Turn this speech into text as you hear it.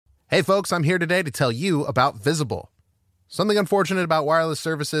Hey folks, I'm here today to tell you about Visible. Something unfortunate about wireless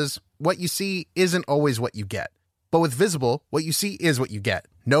services, what you see isn't always what you get. But with Visible, what you see is what you get.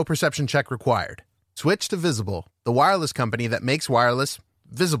 No perception check required. Switch to Visible, the wireless company that makes wireless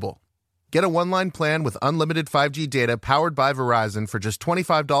visible. Get a one-line plan with unlimited 5G data powered by Verizon for just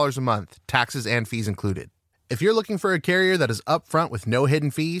 $25 a month, taxes and fees included. If you're looking for a carrier that is upfront with no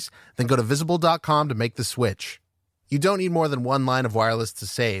hidden fees, then go to Visible.com to make the switch. You don't need more than one line of wireless to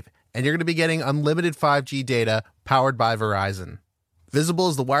save, and you're going to be getting unlimited 5G data powered by Verizon. Visible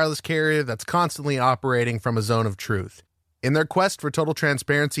is the wireless carrier that's constantly operating from a zone of truth. In their quest for total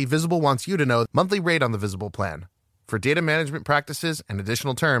transparency, Visible wants you to know the monthly rate on the Visible plan. For data management practices and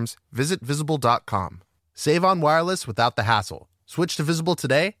additional terms, visit Visible.com. Save on wireless without the hassle. Switch to Visible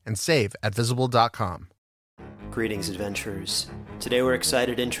today and save at Visible.com. Greetings, adventurers. Today we're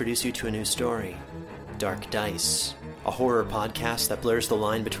excited to introduce you to a new story, Dark Dice, a horror podcast that blurs the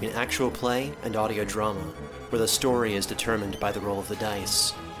line between actual play and audio drama, where the story is determined by the roll of the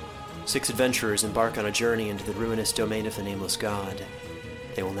dice. 6 adventurers embark on a journey into the ruinous domain of the Nameless God.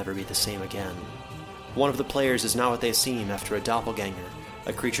 They will never be the same again. One of the players is not what they seem after a doppelganger,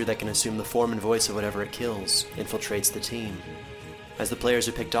 a creature that can assume the form and voice of whatever it kills, infiltrates the team. As the players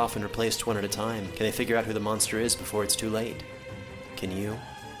are picked off and replaced one at a time, can they figure out who the monster is before it's too late? Can you?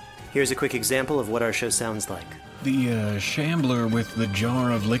 Here's a quick example of what our show sounds like. The shambler with the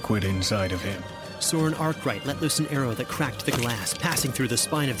jar of liquid inside of him. Soren Arkwright let loose an arrow that cracked the glass, passing through the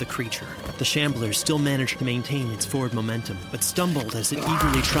spine of the creature. The shambler still managed to maintain its forward momentum, but stumbled as it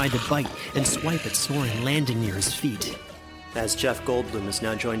eagerly tried to bite and swipe at Soren, landing near his feet. As Jeff Goldblum has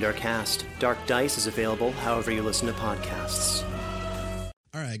now joined our cast, Dark Dice is available however you listen to podcasts.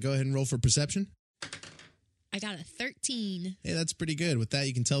 All right, go ahead and roll for perception. I got a 13. Hey, that's pretty good. With that,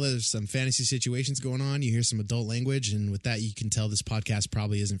 you can tell there's some fantasy situations going on. You hear some adult language, and with that, you can tell this podcast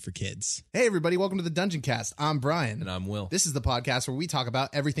probably isn't for kids. Hey everybody, welcome to the Dungeon Cast. I'm Brian. And I'm Will. This is the podcast where we talk about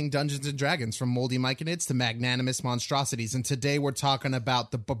everything Dungeons and Dragons, from moldy myconids to magnanimous monstrosities. And today we're talking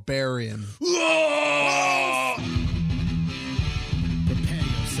about the Barbarian. Prepare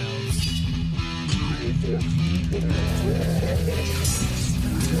yourselves.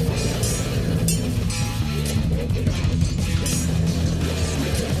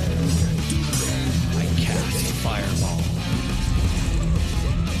 I cast Fireball.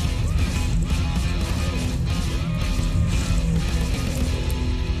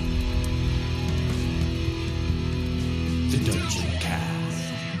 The Dungeon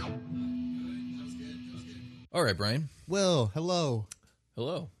Cast. All right, Brian. Will, hello.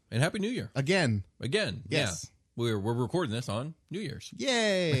 Hello. And Happy New Year. Again. Again. Yes. Yeah. We're recording this on New Year's.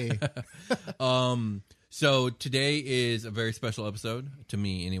 Yay. So today is a very special episode to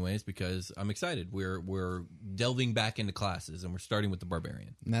me anyways, because I'm excited. We're delving back into classes, and we're starting with the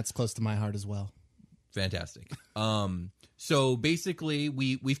Barbarian. And that's close to my heart as well. Fantastic. So basically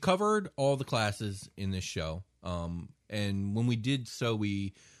we've covered all the classes in this show. And when we did so,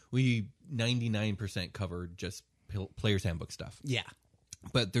 we 99% covered just player's handbook stuff. Yeah.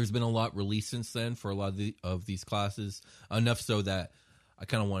 But there's been a lot released since then for a lot of these classes, enough so that I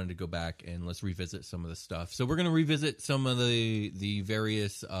kind of wanted to go back and let's revisit some of the stuff. So we're going to revisit some of the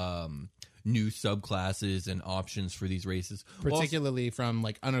various new subclasses and options for these races. Particularly from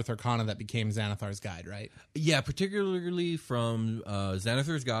like Unearthed Arcana that became Xanathar's Guide, right? Yeah, particularly from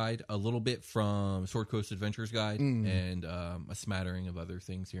Xanathar's Guide, a little bit from Sword Coast Adventure's Guide, and a smattering of other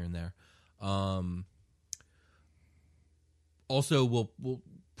things here and there. Also, we'll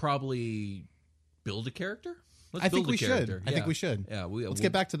probably build a character. I think we should. Yeah, let's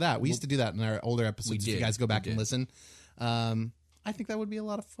get back to that. We used to do that in our older episodes. If you guys go back and listen, I think that would be a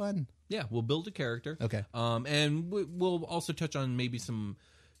lot of fun. Yeah, we'll build a character. Okay, and we'll also touch on maybe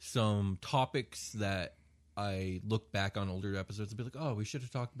some topics that I look back on older episodes and be like, oh, we should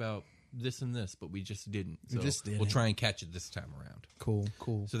have talked about this and this, but we just didn't. So we'll try and catch it this time around.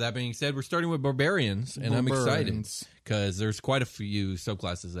 Cool. So that being said, we're starting with Barbarians, and I'm excited because there's quite a few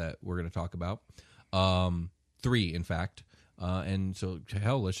subclasses that we're going to talk about. 3, in fact. And so,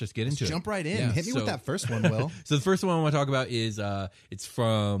 hell, let's just get into it. Jump right in. Yeah, hit me with that first one, Will. So the first one I want to talk about is it's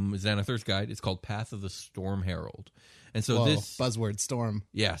from Xanathar's Guide. It's called Path of the Storm Herald. And so this buzzword, storm.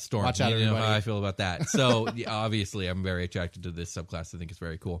 Yeah, storm. Watch out, everybody. You know how I feel about that. So obviously, I'm very attracted to this subclass. I think it's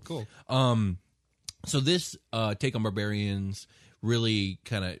very cool. Cool. So this take on Barbarians really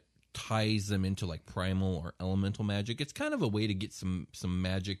kind of ties them into like primal or elemental magic. It's kind of a way to get some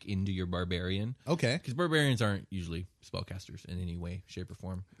magic into your barbarian. Okay. Because barbarians aren't usually spellcasters in any way, shape, or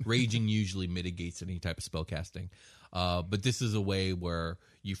form. Raging usually mitigates any type of spellcasting. But this is a way where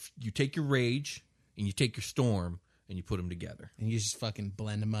you take your rage and you take your storm and you put them together. And you just fucking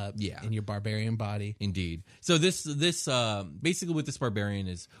blend them up Yeah. in your barbarian body. Indeed. So this basically what this barbarian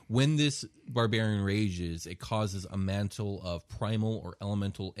is, when this barbarian rages, it causes a mantle of primal or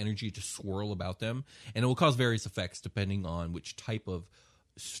elemental energy to swirl about them, and it will cause various effects depending on which type of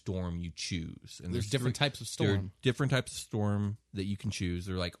storm you choose. And There's different types of There are storm. different types of storm that you can choose.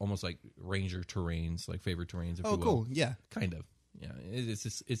 They're like almost like ranger terrains, like favorite terrains, if you will. Cool. Yeah. Kind of. Yeah,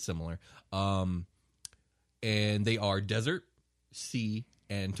 it's similar. And they are desert, sea,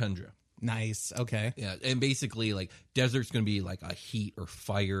 and tundra. Nice. Okay. Yeah, and basically, like, desert's going to be like a heat or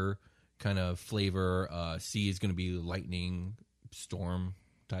fire kind of flavor. Sea is going to be lightning, storm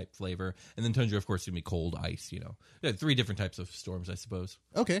type flavor, and then tundra, of course, is going to be cold, ice. Yeah, 3 different types of storms, I suppose.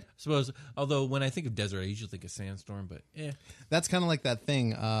 Okay. Although when I think of desert, I usually think of sandstorm, but That's kind of like that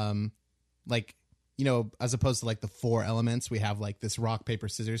thing. As opposed to like the 4 elements, we have like this rock, paper,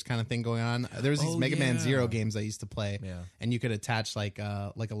 scissors kind of thing going on. There was these Mega Man Zero games I used to play, and you could attach like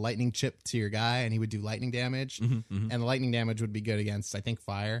a lightning chip to your guy, and he would do lightning damage, and the lightning damage would be good against, I think,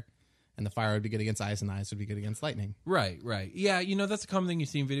 fire, and the fire would be good against ice, and ice would be good against lightning. Right. Yeah, that's a common thing you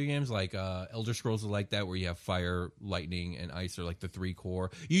see in video games, like Elder Scrolls are like that, where you have fire, lightning, and ice are like the 3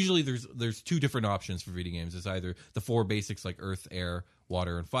 core. Usually there's 2 different options for video games. It's either the 4 basics like earth, air,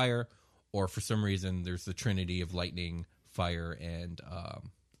 water, and fire, or for some reason there's the trinity of lightning, fire, and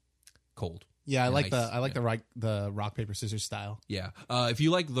cold. Yeah, I like ice. the rock, paper, scissors style. Yeah. If you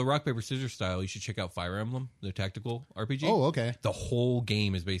like the rock, paper, scissors style, you should check out Fire Emblem, the tactical RPG. Oh, okay. The whole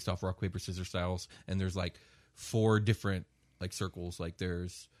game is based off rock, paper, scissors styles, and there's like 4 different like circles. Like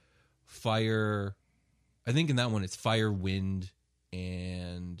there's fire. I think in that one it's fire, wind,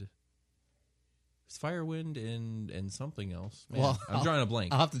 and and something else. Man, Well, I'm drawing a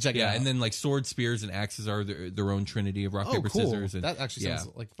blank. I'll have to check it out. Yeah, and then like swords, spears, and axes are their own trinity of rock, paper, cool. scissors. And, That actually sounds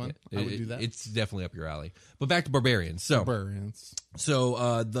like fun. I would do that. It's definitely up your alley. But back to Barbarians. So Barbarians.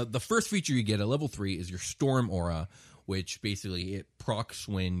 So the first feature you get at level 3 is your Storm Aura, which basically it procs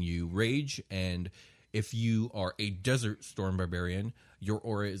when you rage, and if you are a Desert Storm Barbarian, your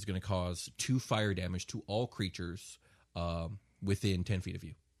aura is going to cause 2 fire damage to all creatures within 10 feet of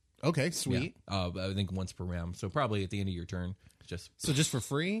you. Okay, sweet. Yeah. I think once per round, so probably at the end of your turn. Just for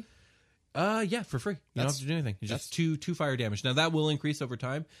free? Yeah, for free. You don't have to do anything. It's just two fire damage. Now that will increase over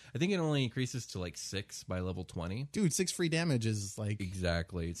time. I think it only increases to like 6 by level 20. Dude, 6 free damage is like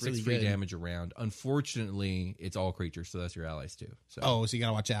exactly. It's really 6 free good. damage around. Unfortunately, it's all creatures, so that's your allies too. So so you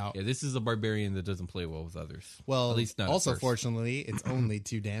gotta watch out. yeah, this is a barbarian that doesn't play well with others. Well, at least not. at also first. fortunately, it's only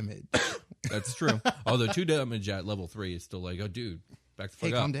 2 damage. That's true. Although 2 damage at level 3 is still like, oh, dude, back the fuck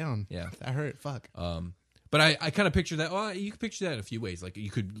Hey, up. calm down. Yeah. That hurt. Fuck. But I kind of picture that. Well, you can picture that in a few ways. Like you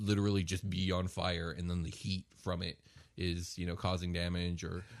could literally just be on fire, and then the heat from it is causing damage,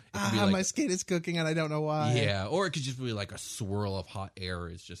 or it could be like, my skin is cooking and I don't know why. yeah, or it could just be like a swirl of hot air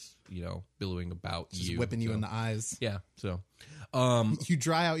is just billowing about Just you, whipping you So, in the eyes. yeah. So You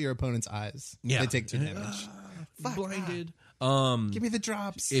dry out your opponent's eyes. yeah, They take 2 damage. Fuck. blinded. Give me the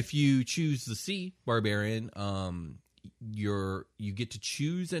drops. If you choose the Sea Barbarian, you get to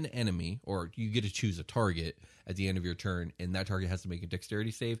choose an enemy, or you get to choose a target at the end of your turn, and that target has to make a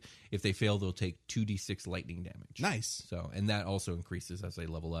dexterity save. If they fail, they'll take 2d6 lightning damage. Nice. So, and that also increases as they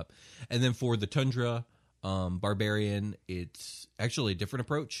level up. And then for the Tundra Barbarian, it's actually a different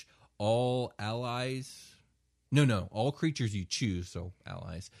approach. All creatures you choose, so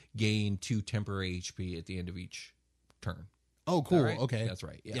allies, gain 2 temporary HP at the end of each turn. Oh, cool. right? Okay. That's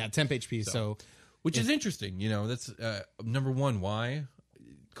right. Yeah, temp HP. So Which is interesting. That's number one. Why?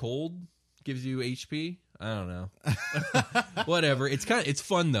 Cold gives you HP. I don't know. Whatever. It's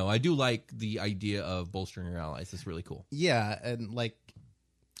fun though. I do like the idea of bolstering your allies. It's really cool. yeah, and like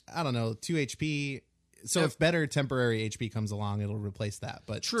I don't know, 2 HP. So if better temporary HP comes along, it'll replace that.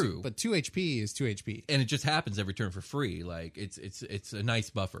 But True. But 2 HP is 2 HP. And it just happens every turn for free. Like it's a nice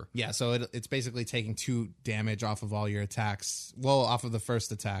buffer. Yeah, so it's basically taking 2 damage off of all your attacks. Well, off of the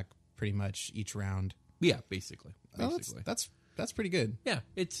first attack, pretty much each round. Yeah, basically. Oh, that's pretty good. Yeah,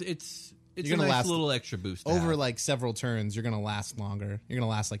 it's a You're gonna nice last little extra boost to Over have. like several turns. You're gonna last longer. You're gonna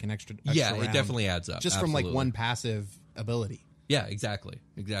last like an extra yeah, round. it definitely adds up. Just from like Absolutely. one passive ability. Yeah, exactly.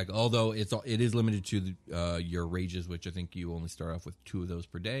 Although it is limited to your rages, which I think you only start off with 2 of those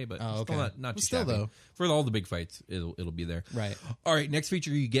per day. But Oh, still okay. not too Still, shabby. though. For all the big fights, it'll be there. Right. All right. Next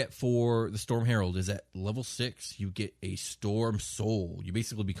feature you get for the Storm Herald is at level 6. You get a Storm Soul. You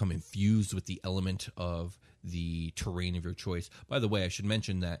basically become infused with the element of the terrain of your choice. By the way, I should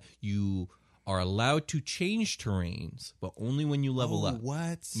mention that you are allowed to change terrains, but only when you level up.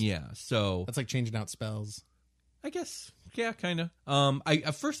 What? Yeah. So That's like changing out spells. I guess, yeah, kind of.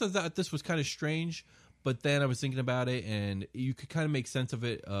 At first I thought this was kind of strange, But then I was thinking about it, and you could kind of make sense of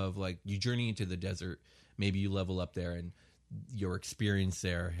it, of like you journey into the desert. Maybe you level up there, and your experience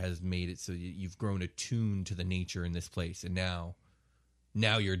there has made it so you've grown attuned to the nature in this place, and now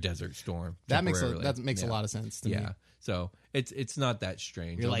you're a Desert Storm. That makes a lot of sense to me. So it's not that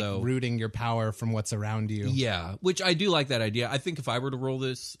strange. You're like rooting your power from what's around you. Yeah, which I do like that idea. I think if I were to roll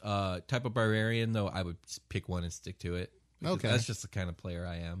this type of barbarian, though, I would pick one and stick to it. Okay, that's just the kind of player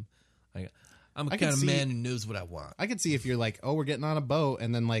I am. I'm a kind of man who knows what I want. I could see if you're like, oh, we're getting on a boat,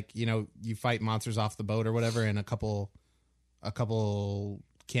 and then like you fight monsters off the boat or whatever, and a couple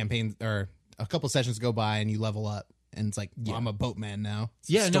campaigns or a couple sessions go by, and you level up, and it's like, well, I'm a boatman now.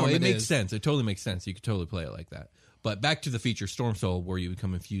 It makes sense. It totally makes sense. You could totally play it like that. But back to the feature Storm Soul, where you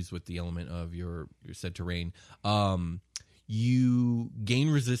become infused with the element of your said terrain. You gain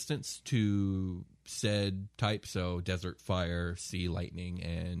resistance to said type, so desert, fire, sea, lightning,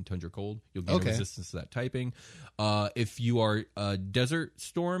 and tundra cold. You'll gain resistance to that typing. If you are a desert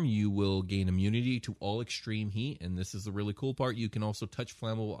storm, you will gain immunity to all extreme heat, and this is the really cool part. You can also touch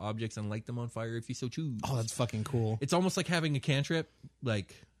flammable objects and light them on fire if you so choose. Oh, that's fucking cool. It's almost like having a cantrip,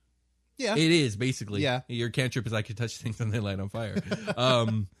 like... Yeah. It is, basically. Yeah. Your cantrip is I can touch things and they light on fire.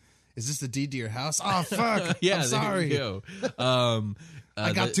 Is this the deed to your house? Oh, fuck. Yeah, I'm sorry. There you go.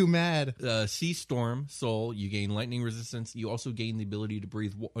 I got too mad. Sea Storm Soul, you gain lightning resistance. You also gain the ability to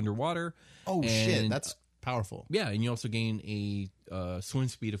breathe underwater. Oh, shit. That's powerful. Yeah, and you also gain a swim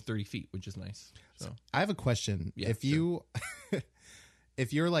speed of 30 feet, which is nice. So I have a question. Yeah,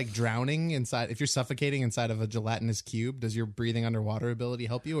 if you're like drowning inside, if you're suffocating inside of a gelatinous cube, does your breathing underwater ability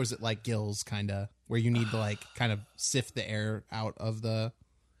help you? Or is it like gills kind of where you need to like kind of sift the air out of the,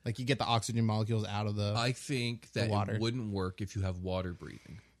 like you get the oxygen molecules out of the I think that water. It wouldn't work if you have water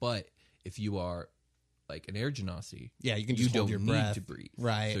breathing. But if you are like an air genasi, yeah, you can just hold your breath. Need to breathe.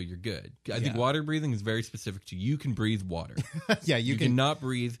 Right. So you're good. I think water breathing is very specific to you can breathe water. Yeah, you cannot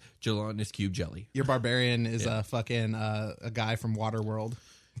breathe gelatinous cube jelly. Your barbarian is a fucking a guy from Waterworld.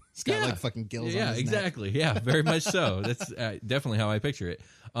 He's got like fucking gills on his exactly. neck. Yeah, very much so. That's definitely how I picture it.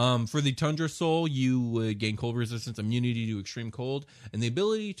 For the Tundra Soul, you would gain cold resistance, immunity to extreme cold, and the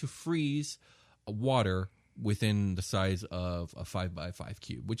ability to freeze water within the size of a 5x5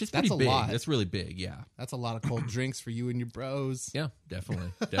 cube, which is pretty big. Lot. That's really big, yeah. That's a lot of cold drinks for you and your bros. Yeah,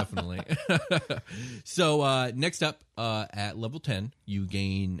 definitely. So next up, at level 10, you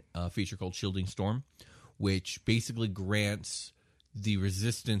gain a feature called Shielding Storm, which basically grants the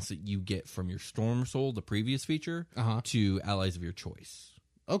resistance that you get from your Storm Soul, the previous feature, to allies of your choice.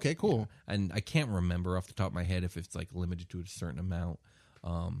 Okay, cool. Yeah. And I can't remember off the top of my head if it's like limited to a certain amount.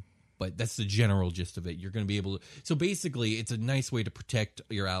 But that's the general gist of it. You're going to be able to... So basically, it's a nice way to protect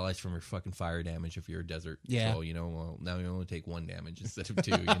your allies from your fucking fire damage if you're a desert. Yeah. So, well, now you only take 1 damage instead of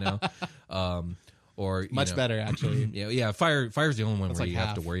 2, Or much better, actually. Yeah. Fire's the only one where you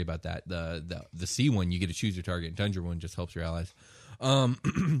have to worry about that. The sea one, you get to choose your target, and Tundra one just helps your allies.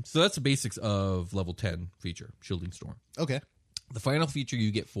 So that's the basics of level 10 feature, Shielding Storm. Okay. The final feature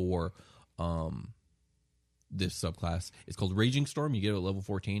you get for this subclass is called Raging Storm. You get it at level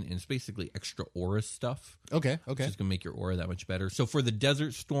 14, and it's basically extra aura stuff. Okay. It's just going to make your aura that much better. So for the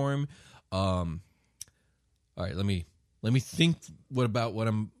Desert Storm, all right, let me think about what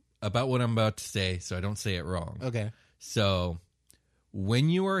I'm about to say so I don't say it wrong. Okay. So when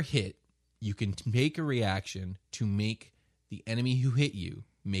you are hit, you can make a reaction to make the enemy who hit you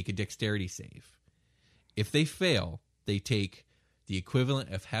make a dexterity save. If they fail, they take the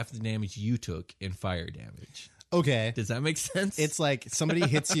equivalent of half the damage you took in fire damage. Okay. Does that make sense? It's like somebody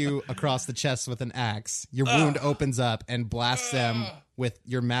hits you across the chest with an axe, your wound opens up and blasts them with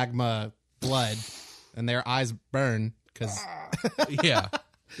your magma blood, and their eyes burn because... Yeah.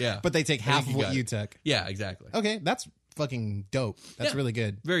 But they take half of what you took. Yeah, exactly. Okay, that's fucking dope. That's really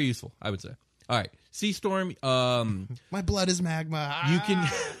good. Very useful, I would say. All right, Sea Storm. My blood is magma. You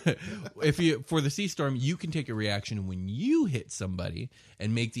can, for the Sea Storm, you can take a reaction when you hit somebody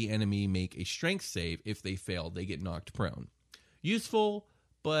and make the enemy make a strength save. If they fail, they get knocked prone. Useful,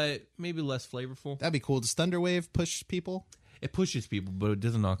 but maybe less flavorful. That'd be cool. Does Thunderwave push people? It pushes people, but it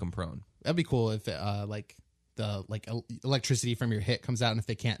doesn't knock them prone. That'd be cool if electricity from your hit comes out, and if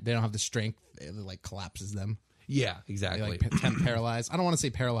they don't have the strength, it like collapses them. Yeah, exactly. Temp paralyzed. I don't want to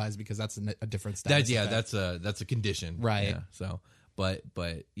say paralyzed because that's a different status. That's a condition, right? Yeah, so, but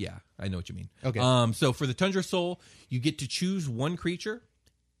yeah, I know what you mean. Okay. So for the Tundra Soul, you get to choose one creature,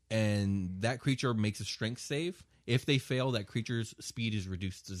 and that creature makes a strength save. If they fail, that creature's speed is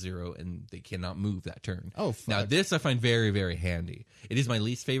reduced to 0, and they cannot move that turn. Oh, fuck. Now this I find very, very handy. It is my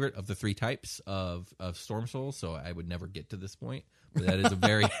least favorite of the 3 types of Storm Souls, so I would never get to this point. But that is a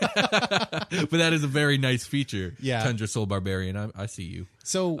very, but that is a very nice feature. Yeah. Tundra Soul Barbarian. I see you.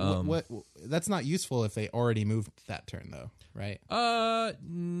 So what? That's not useful if they already moved that turn, though, right?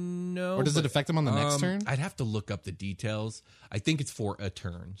 No. Or does it affect them on the next turn? I'd have to look up the details. I think it's for a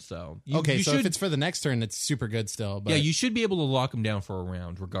turn. So So if it's for the next turn, it's super good still. But yeah, you should be able to lock them down for a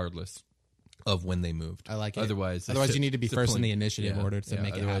round, regardless of when they moved. I like it. Otherwise, you need to be first in the initiative order to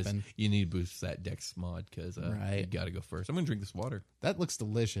make it happen. You need to boost that Dex mod because you got to go first. I'm gonna drink this water. That looks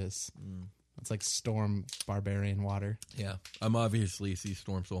delicious. It's like Storm Barbarian water. Yeah, I'm obviously a Sea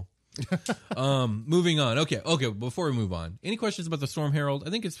Storm Soul. Moving on. Okay. Before we move on, any questions about the Storm Herald?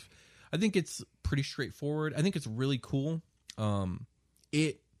 I think it's pretty straightforward. I think it's really cool. One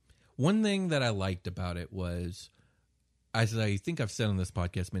thing that I liked about it was, as I think I've said on this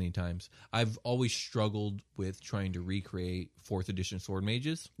podcast many times, I've always struggled with trying to recreate 4th edition sword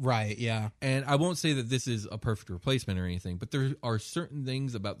mages. Right, yeah. And I won't say that this is a perfect replacement or anything, but there are certain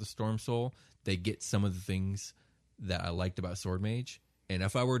things about the Storm Soul that get some of the things that I liked about Sword Mage. And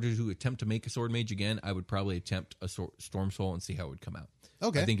if I were to attempt to make a Sword Mage again, I would probably attempt a Storm Soul and see how it would come out.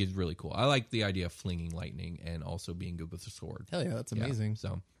 Okay. I think it's really cool. I like the idea of flinging lightning and also being good with the sword. Hell yeah, that's amazing.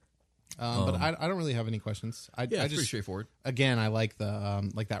 So... but I don't really have any questions. I it's just, pretty straightforward. Again, I like the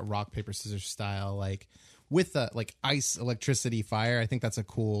like that rock paper scissors style, like with the like ice, electricity, fire. I think that's a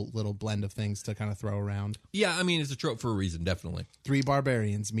cool little blend of things to kind of throw around. Yeah, I mean it's a trope for a reason, definitely. 3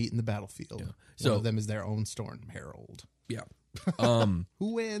 barbarians meet in the battlefield. Yeah. So one of them is their own Storm Herald. Yeah.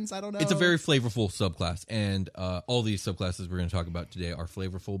 Who wins? I don't know. It's a very flavorful subclass, and all these subclasses we're going to talk about today are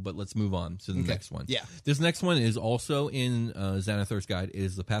flavorful. But let's move on to the next one. Yeah, this next one is also in Xanathor's Guide. It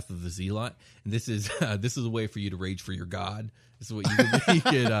is the Path of the Zealot, and this is a way for you to rage for your god. This is what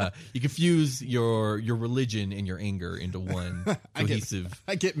you could fuse your religion and your anger into one cohesive.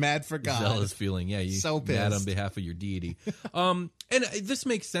 I get mad for God. Zealous feeling. Yeah, you so pissed. Mad on behalf of your deity. And this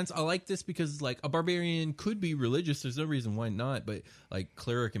makes sense. I like this because like a barbarian could be religious. There's no reason why not. But like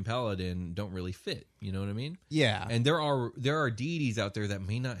cleric and paladin don't really fit. You know what I mean? Yeah. And there are deities out there that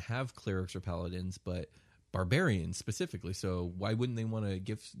may not have clerics or paladins, but barbarians specifically. So why wouldn't they want to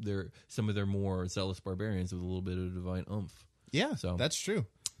give some of their more zealous barbarians with a little bit of divine oomph? Yeah, so that's true.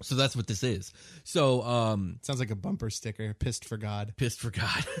 So that's what this is. So sounds like a bumper sticker. Pissed for God. Pissed for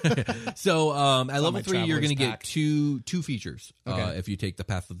God. So at level 3, you're going to get two features. Okay. If you take the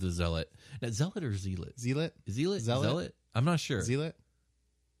Path of the Zealot. Now, Zealot or Zealot? Zealot. Zealot. I'm not sure. Zealot.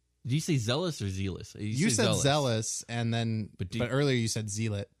 Did you say zealous or zealous? You said zealous, and then but earlier you said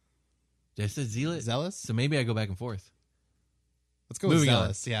zealot. Did I say zealot? Zealous. So maybe I go back and forth. Let's go with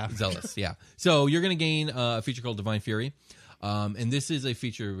zealous. On. Yeah, zealous. Yeah. So you're going to gain a feature called Divine Fury. And this is a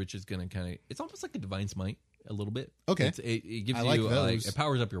feature which is going to kind of, it's almost like a Divine Smite a little bit. Okay. It gives like you, those. it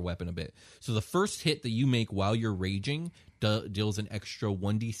powers up your weapon a bit. So the first hit that you make while you're raging deals an extra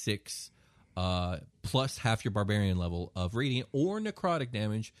 1d6 plus half your barbarian level of radiant or necrotic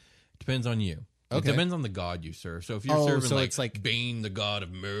damage. Depends on you. Okay. It depends on the god you serve. So if you're serving so like, it's like Bane, the god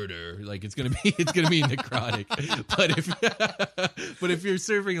of murder, like it's gonna be necrotic. But if you're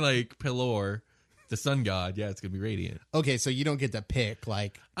serving like Pelor, the sun god, yeah, it's gonna be radiant. Okay, so you don't get to pick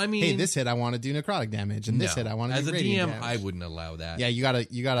like, I mean, hey, this hit I want to do necrotic damage, and this hit I want to do radiant damage. As a DM, I wouldn't allow that. Yeah, you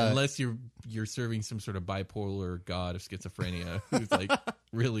gotta unless you're serving some sort of bipolar god of schizophrenia who's like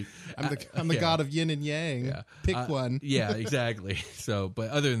really. I'm the god of yin and yang. Yeah. Pick one. Yeah, exactly. So, but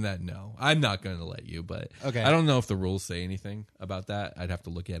other than that, no, I'm not going to let you. But okay, I don't know if the rules say anything about that. I'd have to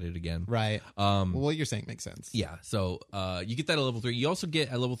look at it again. Right. Well, what you're saying makes sense. Yeah. So you get that at level 3. You also get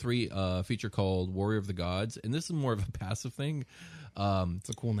at level 3 a feature called Warrior of the Gods, and this is more of a passive thing. It's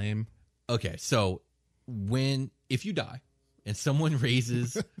a cool name. Okay, so if you die and someone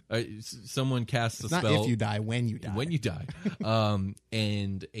raises, someone casts a spell. Not if you die, when you die. When you die,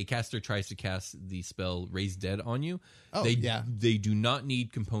 and a caster tries to cast the spell Raise Dead on you, they do not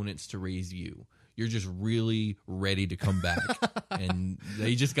need components to raise you. You're just really ready to come back, and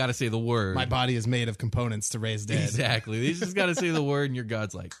they just got to say the word. My body is made of components to raise dead. Exactly. They just got to say the word, and your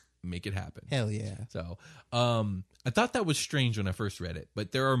god's like, make it happen. Hell yeah. So I thought that was strange when I first read it,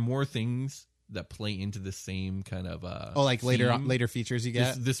 but there are more things that play into the same kind of later features you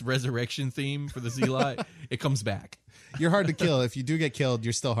get. This resurrection theme for the Zealot, it comes back. You're hard to kill. If you do get killed,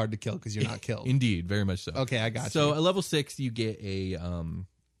 you're still hard to kill because you're not killed. Indeed, very much so. Okay, I got you. So at level 6, you get a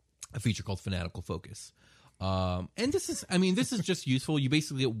feature called Fanatical Focus. And this is just useful. You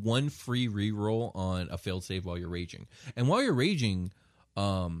basically get 1 free reroll on a failed save while you're raging. And while you're raging,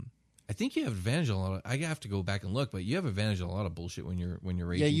 I think you have advantage on a lot of, I have to go back and look, but you have advantage on a lot of bullshit when you're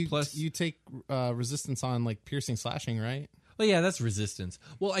raging. Yeah, Plus, you take resistance on like piercing slashing, right? Well, yeah, that's resistance.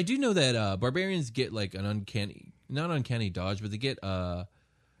 Well, I do know that barbarians get like an uncanny, not uncanny dodge, but they get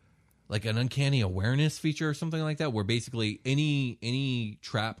like an uncanny awareness feature or something like that, where basically any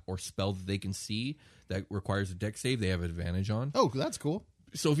trap or spell that they can see that requires a dex save, they have advantage on. Oh, that's cool.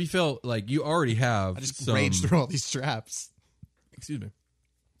 So if you felt like you already have, I just raged through all these traps. Excuse me.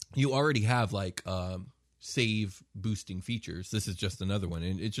 You already have like save boosting features. This is just another one,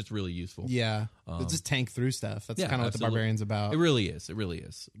 and it's just really useful. Yeah, just tank through stuff. That's kind of what the Barbarian's about. It really is. It really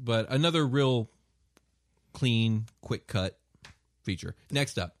is. But another real clean, quick cut feature.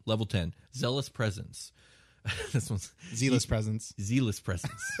 Next up, level 10, Zealous Presence. This one's Zealous Presence. Zealous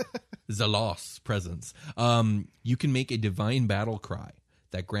Presence. Zealous Presence. You can make a divine battle cry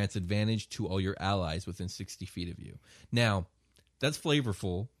that grants advantage to all your allies within 60 feet of you. Now, that's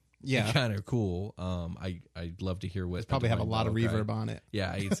flavorful. Yeah, kind of cool. I'd love to hear what. It's probably have a lot of reverb on it.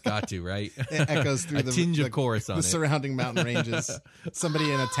 Yeah, it's got to, right? It echoes through a tinge of the chorus on the it. surrounding mountain ranges.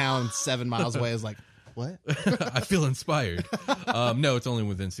 Somebody in a town 7 miles away is like, "What?" I feel inspired. No, it's only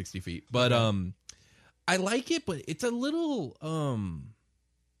within 60 feet, but I like it, but it's a little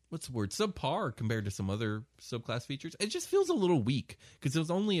what's the word? Subpar compared to some other subclass features. It just feels a little weak because there's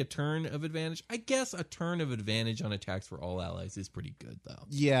only a turn of advantage. I guess a turn of advantage on attacks for all allies is pretty good, though.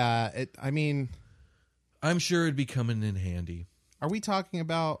 Yeah, I'm sure it'd be coming in handy. Are we talking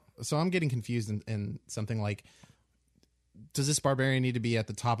about? So I'm getting confused in something like, does this Barbarian need to be at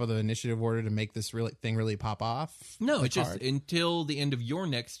the top of the initiative order to make this thing really pop off? No, it's just until the end of your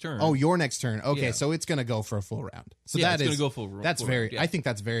next turn. Oh, your next turn. Okay, Yeah. so it's going to go for a full round. So Yeah, that it's is gonna go full That's round, very. yeah. I think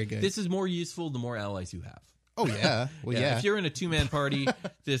that's very good. This is more useful the more allies you have. Oh yeah, well yeah. If you're in a 2-man party,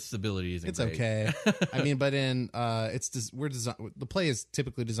 this ability isn't. It's great. okay. I mean, but in the play is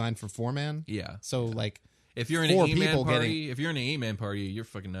typically designed for 4-man. Yeah. So like, if you're in an 8-man party, if you're in an 8-man party, you're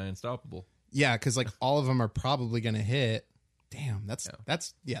fucking nigh unstoppable. Yeah, because like all of them are probably going to hit. Damn, that's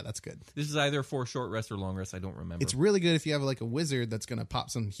good. This is either for short rest or long rest. I don't remember. It's really good if you have like a wizard that's going to pop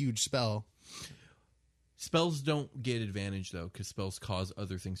some huge spell. Spells don't get advantage though, because spells cause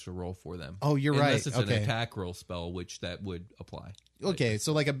other things to roll for them. Oh, you're Unless right. it's Okay. an attack roll spell, which that would apply. Okay,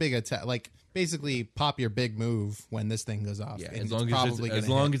 so like a big attack, like basically pop your big move when this thing goes off. Yeah, and as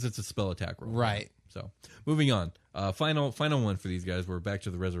long as it's a spell attack roll. Right. So moving on. Final one for these guys. We're back to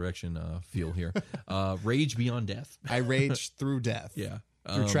the resurrection feel here. Rage Beyond Death. I rage through death. Yeah.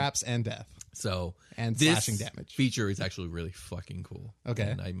 Through traps and death. So and this slashing damage. Feature is actually really fucking cool. Okay.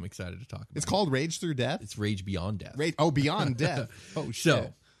 And I'm excited to talk about it. It's called Rage Through Death? It's Rage Beyond Death. Beyond Death. Oh, shit.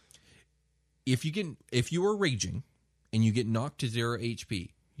 So, if you are raging and you get knocked to 0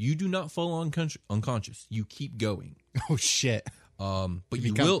 HP, you do not fall unconscious. You keep going. Oh, shit. But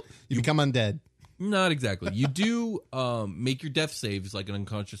you become undead. Not exactly. You do make your death saves like an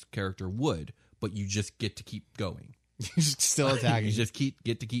unconscious character would, but you just get to keep going. You're still attacking. You just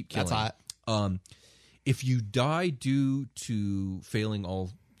get to keep killing. That's hot. If you die due to failing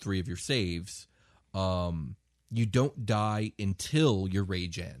all 3 of your saves, you don't die until your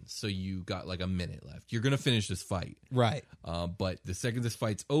rage ends. So you got like a minute left. You're gonna finish this fight, right? But the second this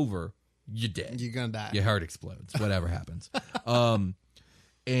fight's over, you're dead. You're gonna die. Your heart explodes. Whatever happens.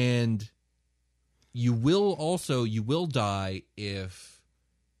 And you will die if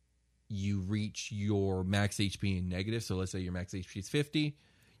you reach your max HP in negative. So let's say your max HP is 50.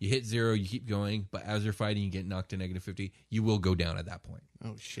 You hit 0, you keep going, but as you're fighting, you get knocked to negative 50. You will go down at that point.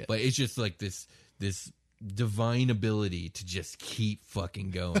 Oh shit! But it's just like this divine ability to just keep fucking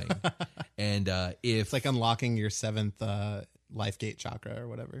going. And it's like unlocking your 7th life gate chakra or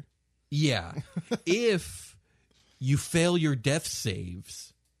whatever. Yeah, if you fail your death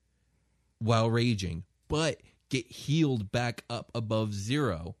saves while raging, but get healed back up above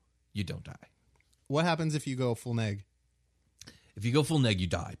 0, you don't die. What happens if you go full neg? If you go full neg, you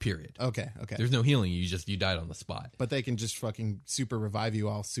die, period. Okay. There's no healing. You died on the spot. But they can just fucking super revive you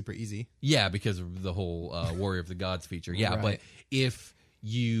all super easy. Yeah, because of the whole Warrior of the Gods feature. Yeah, right. But if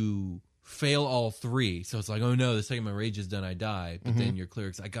you fail all 3, so it's like, oh no, the second my rage is done, I die. But then your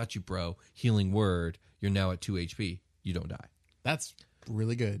cleric's, I got you, bro. Healing word. You're now at 2 HP. You don't die. That's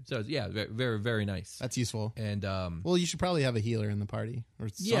really good. So yeah, very, very nice. That's useful. And well, you should probably have a healer in the party or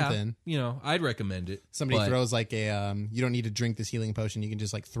something. Yeah, I'd recommend it. Somebody throws like a you don't need to drink this healing potion. You can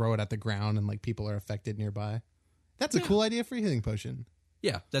just like throw it at the ground and like people are affected nearby. That's a cool idea for a healing potion.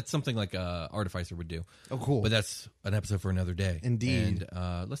 Yeah, that's something like a Artificer would do. Oh, cool. But that's an episode for another day. Indeed.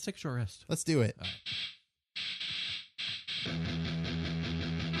 And let's take a short rest. Let's do it.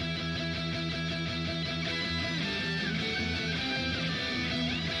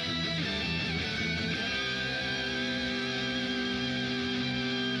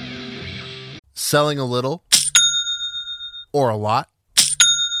 Selling a little or a lot?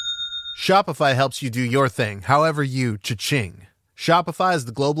 Shopify helps you do your thing, however you cha-ching. Shopify is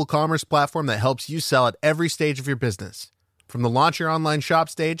the global commerce platform that helps you sell at every stage of your business. From the launch your online shop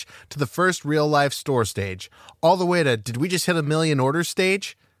stage to the first real-life store stage, all the way to did we just hit 1 million orders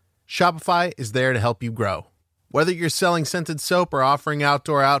stage? Shopify is there to help you grow. Whether you're selling scented soap or offering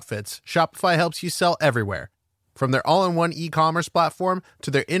outdoor outfits, Shopify helps you sell everywhere. From their all-in-one e-commerce platform to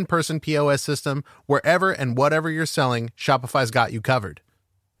their in-person POS system, wherever and whatever you're selling, Shopify's got you covered.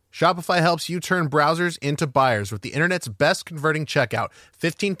 Shopify helps you turn browsers into buyers with the internet's best converting checkout,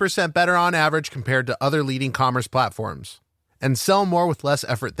 15% better on average compared to other leading commerce platforms. And sell more with less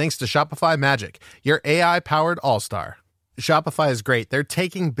effort thanks to Shopify Magic, your AI-powered all-star. Shopify is great. They're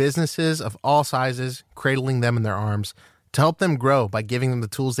taking businesses of all sizes, cradling them in their arms, to help them grow by giving them the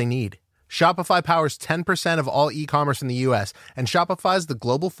tools they need. Shopify powers 10% of all e-commerce in the U.S., and Shopify is the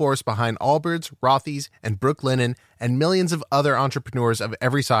global force behind Allbirds, Rothy's, and Brooklinen, and millions of other entrepreneurs of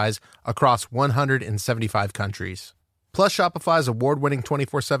every size across 175 countries. Plus, Shopify's award-winning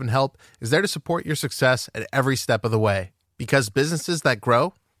 24/7 help is there to support your success at every step of the way. Because businesses that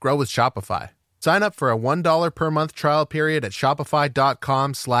grow, grow with Shopify. Sign up for a $1 per month trial period at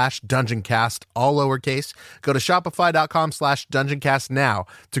shopify.com/dungeoncast, all lowercase. Go to shopify.com/dungeoncast now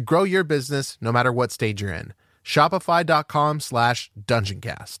to grow your business no matter what stage you're in.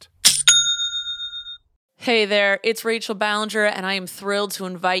 Shopify.com/dungeoncast. Hey there, it's Rachel Ballinger, and I am thrilled to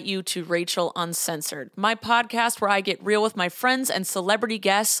invite you to Rachel Uncensored, my podcast where I get real with my friends and celebrity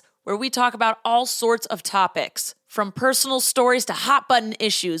guests, where we talk about all sorts of topics. From personal stories to hot-button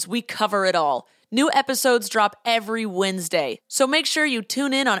issues, we cover it all. New episodes drop every Wednesday, so make sure you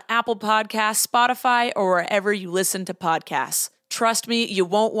tune in on Apple Podcasts, Spotify, or wherever you listen to podcasts. Trust me, you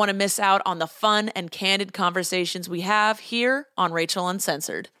won't want to miss out on the fun and candid conversations we have here on Rachel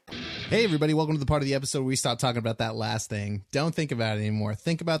Uncensored. Hey, everybody. Welcome to the part of the episode where we stop talking about that last thing. Don't think about it anymore.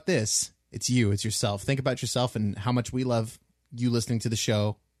 Think about this. It's you. It's yourself. Think about yourself and how much we love you listening to the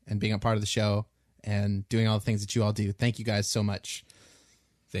show and being a part of the show and doing all the things that you all do. Thank you guys so much.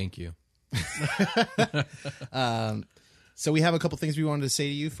 Thank you. So we have a couple things we wanted to say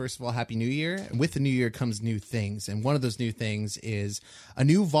to you. First of all, Happy New Year. And with the new year comes new things. And one of those new things is a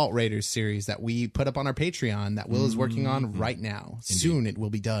new Vault Raiders series that we put up on our Patreon that Will is working on right now. Indeed. Soon it will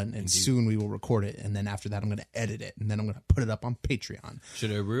be done, and Indeed. Soon we will record it. And then after that, I'm going to edit it, and then I'm going to put it up on Patreon.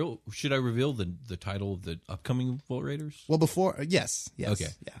 Should I reveal the title of the upcoming Vault Raiders? Well, before, yes. Okay.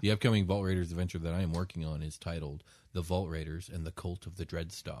 Yeah. The upcoming Vault Raiders adventure that I am working on is titled The Vault Raiders and the Cult of the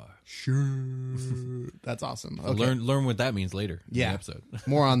Dread Star. Sure. That's awesome. Okay. Learn what that means later in the episode.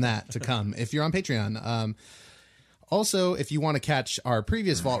 More on that to come if you're on Patreon. Also, if you want to catch our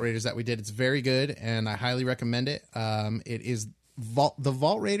previous Vault Raiders that we did, it's very good, and I highly recommend it. It is the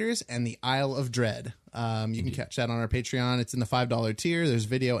Vault Raiders and the Isle of Dread. You can catch that on our Patreon. It's in the $5 tier. There's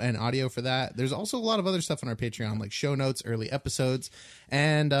video and audio for that. There's also a lot of other stuff on our Patreon, like show notes, early episodes,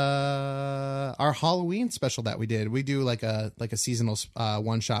 and our Halloween special that we did. We do like a seasonal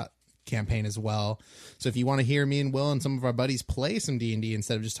one-shot campaign as well. So if you want to hear me and Will and some of our buddies play some D&D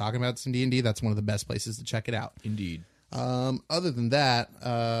instead of just talking about some D&D, that's one of the best places to check it out. Indeed. Other than that,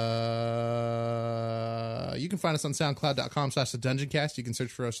 you can find us on soundcloud.com/the Dungeon Cast. You can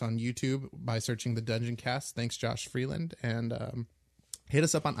search for us on YouTube by searching the Dungeon Cast. Thanks, Josh Freeland. And hit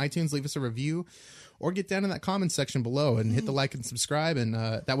us up on iTunes, leave us a review, or get down in that comments section below and hit the like and subscribe, and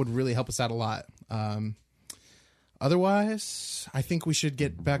that would really help us out a lot. Otherwise, I think we should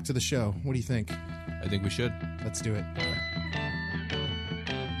get back to the show. What do you think? I think we should. Let's do it.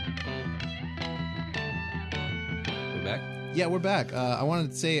 We're back? Yeah, we're back. I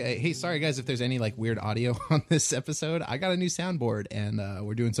wanted to say, hey, sorry guys if there's any like weird audio on this episode. I got a new soundboard, and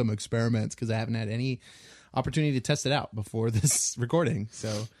we're doing some experiments because I haven't had any opportunity to test it out before this recording.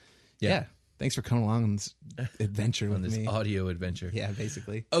 So, yeah. Thanks for coming along on this adventure with me. Audio adventure. Yeah,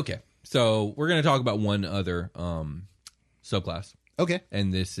 basically. Okay, so we're going to talk about one other subclass. Okay.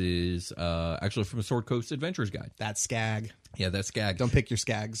 And this is actually from a Sword Coast Adventures Guide. That's Skag. Yeah, that's Skag. Don't pick your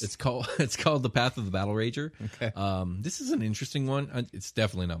Skags. It's called The Path of the Battle Rager. Okay. This is an interesting one. It's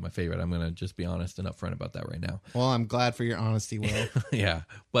definitely not my favorite. I'm going to just be honest and upfront about that right now. Well, I'm glad for your honesty, Will. Yeah,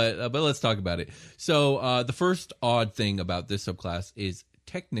 but let's talk about it. So the first odd thing about this subclass is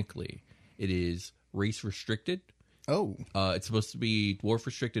technically it is race restricted. Oh. It's supposed to be dwarf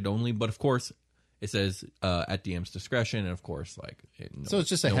restricted only, but of course it says at DM's discretion, and of course, so it's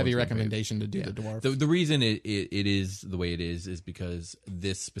just a heavy recommendation to do the dwarf. The reason it is the way it is because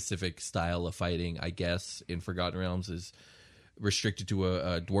this specific style of fighting, I guess, in Forgotten Realms is restricted to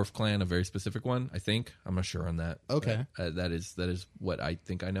a dwarf clan, a very specific one. I think I'm not sure on that. Okay, that is what I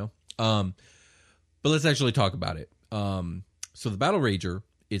think I know. But let's actually talk about it. So the Battle Rager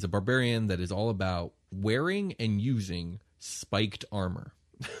is a barbarian that is all about wearing and using spiked armor.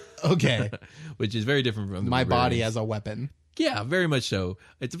 Okay. Which is very different from the My body barbarians. as a weapon. Yeah, very much so.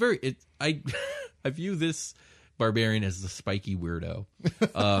 I view this barbarian as the spiky weirdo.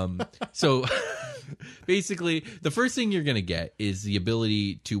 So basically, the first thing you're going to get is the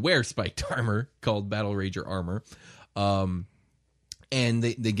ability to wear spiked armor called Battle Rager armor. And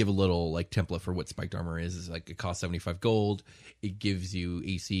they give a little like template for what spiked armor is. It's like it costs 75 gold. It gives you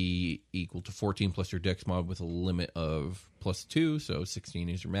AC equal to 14 plus your dex mod with a limit of +2, so 16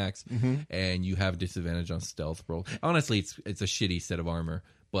 is your max. And you have disadvantage on stealth roll. Honestly, it's a shitty set of armor,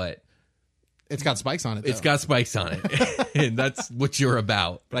 but It's got spikes on it, though. it's got spikes on it, and that's what you're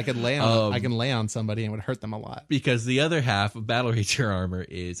about. But I can lay on somebody and it would hurt them a lot. Because the other half of Battle Rager armor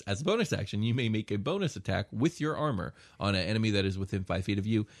is, as a bonus action, you may make a bonus attack with your armor on an enemy that is within 5 feet of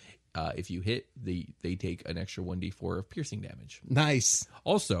you. If you hit, they take an extra 1d4 of piercing damage. Nice.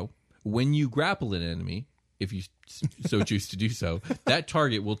 Also, when you grapple an enemy, if you so choose to do so, that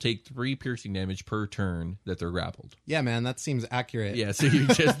target will take 3 piercing damage per turn that they're grappled. Yeah, man, that seems accurate. Yeah, so you're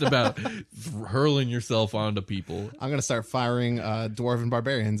just about hurling yourself onto people. I'm going to start firing dwarven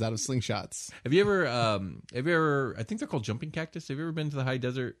barbarians out of slingshots. Have you ever, I think they're called jumping cactus. Have you ever been to the high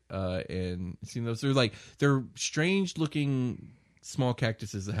desert and seen those? They're strange looking small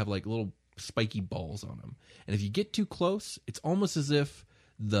cactuses that have like little spiky balls on them. And if you get too close, it's almost as if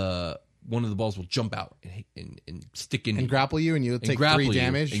one of the balls will jump out and stick in and grapple you, and you'll take 3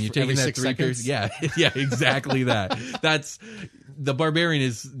 damage and you're every taking that 6 3 seconds. Yeah, exactly that. That's the barbarian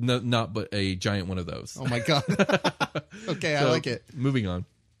is not but a giant one of those. Oh my god. Okay, I like it. Moving on.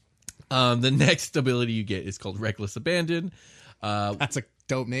 The next ability you get is called Reckless Abandon. That's a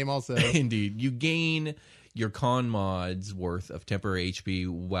dope name also. Indeed. You gain your con mod's worth of temporary HP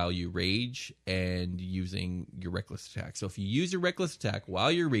while you rage and using your reckless attack. So if you use your reckless attack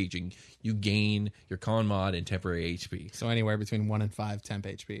while you're raging, you gain your con mod and temporary HP. So anywhere between 1 and 5 temp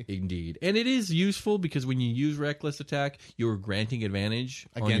HP. Indeed. And it is useful because when you use reckless attack, you're granting advantage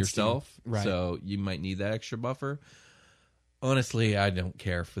on Against yourself. you. Right. So you might need that extra buffer. Honestly, I don't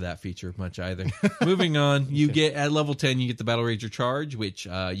care for that feature much either. Moving on, you get at level 10, you get the Battle Rager Charge, which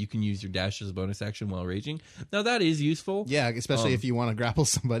you can use your dash as a bonus action while raging. Now that is useful. Yeah, especially if you want to grapple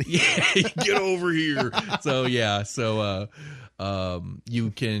somebody. Yeah, get over here.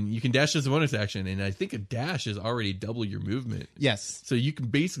 You can dash as a bonus action, and I think a dash is already double your movement. Yes. So you can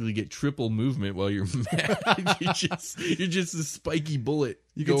basically get triple movement while you're mad. you're just a spiky bullet.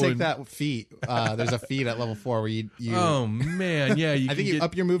 You can take that feat. There's a feat at level 4 where you Oh man, yeah. I think you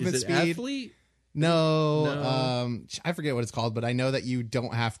up your movement is it speed. Athlete? No. I forget what it's called, but I know that you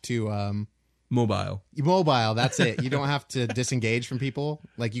don't have to Mobile. mobile. That's it. You don't have to disengage from people.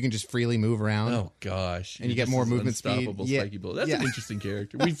 Like you can just freely move around. Oh gosh, And you get more movement speed. Unstoppable Yeah. spiky bullet. That's Yeah. an interesting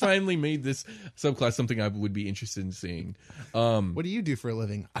character. We finally made this subclass something I would be interested in seeing. What do you do for a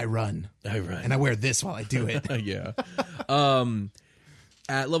living? I run. And I wear this while I do it. Yeah.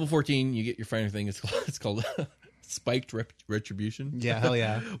 At level 14, you get your final thing. It's called Spiked Retribution. Yeah, hell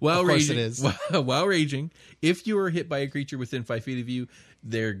yeah. While of course raging, it is. While raging, if you are hit by a creature within 5 feet of you,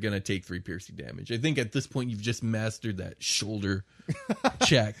 they're going to take 3 piercing damage. I think at this point, you've just mastered that shoulder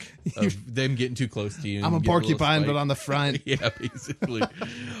check of them getting too close to you. And I'm a getting little porcupine, spike. but on the front. Yeah, basically.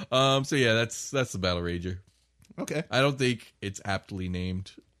 So yeah, that's the Battle Rager. Okay. I don't think it's aptly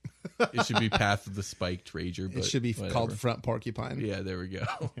named. It should be Path of the Spiked Rager. But It should be whatever. called front porcupine. Yeah, there we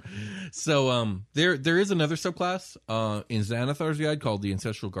go. So there is another subclass in Xanathar's Guide called the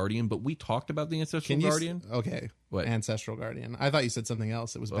Ancestral Guardian, but we talked about the Ancestral Guardian. Okay. What? Ancestral Guardian. I thought you said something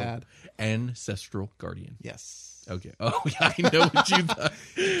else. It was bad. Ancestral Guardian. Yes. Okay. Oh, yeah, I know what you thought.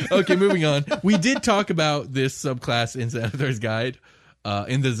 Okay, moving on. We did talk about this subclass in Xanathar's Guide,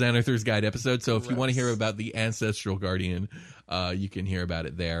 in the Xanathar's Guide episode. So if you want to hear about the Ancestral Guardian, you can hear about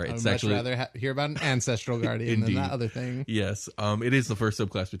it there. I It's would actually much rather hear about an ancestral guardian than Indeed. that other thing. Yes. It is the first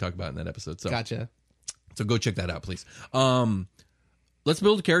subclass we talk about in that episode. So Gotcha. So go check that out, please. Let's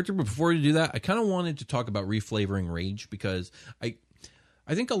build a character, but before we do that, I kind of wanted to talk about reflavoring rage because I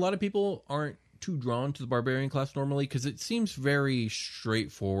think a lot of people aren't too drawn to the barbarian class normally because it seems very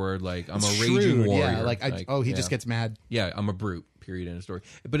straightforward. Like I'm a raging warrior. Yeah, like he just gets mad. Yeah, I'm a brute. Period. End of story.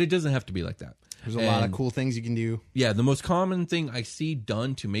 But it doesn't have to be like that. There's a lot of cool things you can do. Yeah, the most common thing I see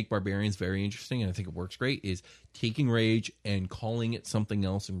done to make barbarians very interesting, and I think it works great, is taking rage and calling it something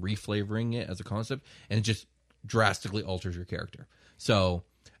else and reflavoring it as a concept, and it just drastically alters your character. So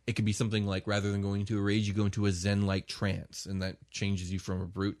it could be something like, rather than going into a rage, you go into a zen-like trance, and that changes you from a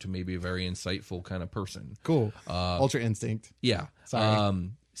brute to maybe a very insightful kind of person. Cool. Ultra instinct. Yeah. Sorry.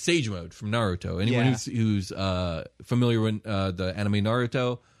 Sage Mode from Naruto. Anyone who's familiar with the anime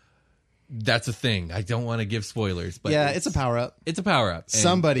Naruto, that's a thing. I don't want to give spoilers, but it's a power up. It's a power up.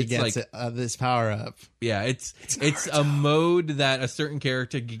 Somebody gets this power up. Yeah, it's a mode that a certain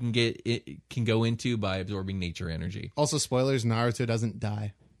character can go into by absorbing nature energy. Also, spoilers: Naruto doesn't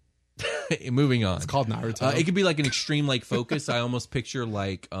die. Moving on. It's called Naruto. It could be like an extreme like focus. I almost picture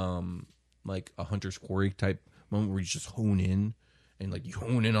like a Hunter's Quarry type moment where you just hone in. And like you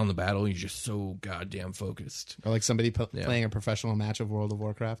hone in on the battle, and you're just so goddamn focused. Or like somebody playing a professional match of World of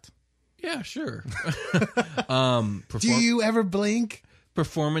Warcraft. Yeah, sure. Do you ever blink?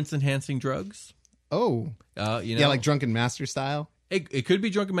 Performance enhancing drugs. Oh, like Drunken Master style. It could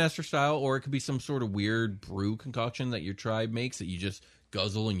be Drunken Master style, or it could be some sort of weird brew concoction that your tribe makes that you just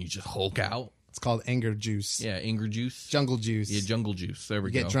guzzle and you just Hulk out. It's called anger juice. Yeah, anger juice, jungle juice. Yeah, jungle juice. There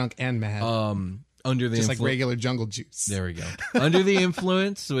we go. Get drunk and mad. Under the just like regular jungle juice. There we go. Under the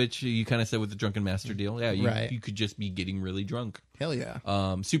influence, which you kind of said with the Drunken Master deal. Yeah, you could just be getting really drunk. Hell yeah.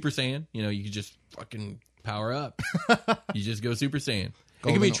 Super Saiyan, you could just fucking power up. You just go Super Saiyan.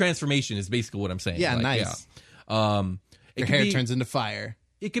 It can be a transformation is basically what I'm saying. Yeah, nice. Yeah. Your hair turns into fire.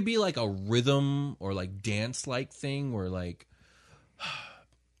 It could be like a rhythm or like dance-like thing where like...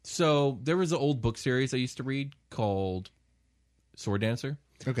 So there was an old book series I used to read called Sword Dancer.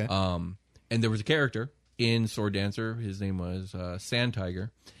 Okay. And there was a character in Sword Dancer. His name was Sand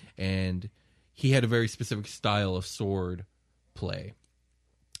Tiger. And he had a very specific style of sword play.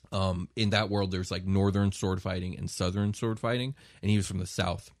 In that world, there's like northern sword fighting and southern sword fighting. And he was from the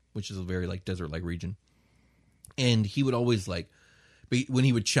south, which is a very like desert-like region. And he would always like... But when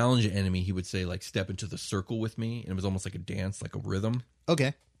he would challenge an enemy, he would say like, step into the circle with me. And it was almost like a dance, like a rhythm.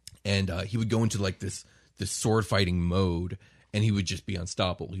 Okay. And he would go into like this sword fighting mode. And he would just be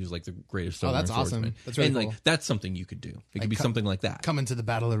unstoppable. He was like the greatest swordsman. Oh, that's awesome. That's really cool. Like that's something you could do. It could be something like that. Come into the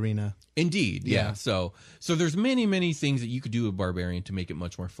battle arena. Indeed, yeah. So there's many things that you could do with Barbarian to make it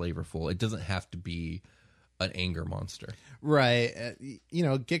much more flavorful. It doesn't have to be an anger monster. Right.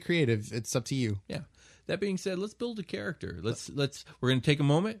 Get creative. It's up to you. Yeah. That being said, let's build a character. We're going to take a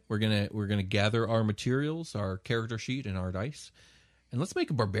moment. We're going to gather our materials, our character sheet and our dice. And let's make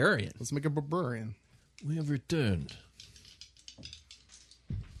a Barbarian. We have returned.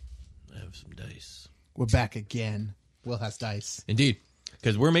 I have some dice. We're back again. Will has dice. Indeed.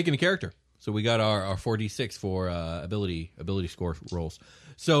 Because we're making a character. So we got our 4d6 for ability score rolls.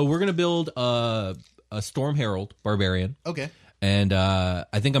 So we're going to build a Storm Herald Barbarian. Okay. And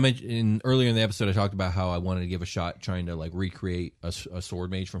I think I mentioned earlier in the episode, I talked about how I wanted to give a shot trying to like recreate a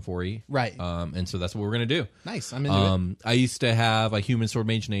sword mage from 4E. Right. And so that's what we're going to do. Nice. I'm into it. I used to have a human sword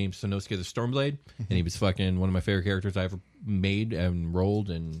mage named Sonosuke the Stormblade, and he was fucking one of my favorite characters I ever made and rolled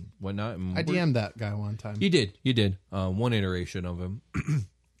and whatnot. And I DM'd that guy one time. You did. One iteration of him.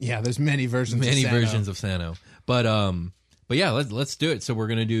 Yeah, there's many versions of Sano. But yeah, let's do it. So we're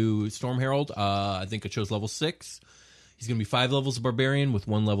going to do Storm Herald. I think I chose level 6. He's going to be 5 levels of Barbarian with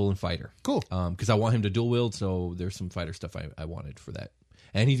 1 level in Fighter. Cool. Because I want him to dual wield, so there's some Fighter stuff I wanted for that.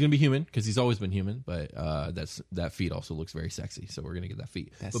 And he's going to be human, because he's always been human, but that feat also looks very sexy, so we're going to get that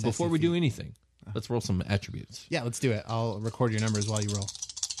feat. But before we do anything, let's roll some attributes. Yeah, let's do it. I'll record your numbers while you roll.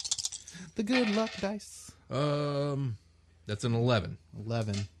 The good luck dice. That's an 11.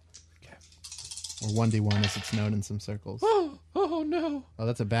 11. Okay. Or 1d1 as it's known in some circles. Oh no. Oh,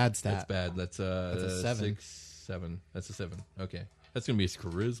 that's a bad stat. That's bad. That's a 7. 6. 7. That's a 7. Okay. That's going to be his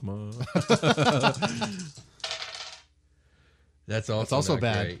charisma. That's also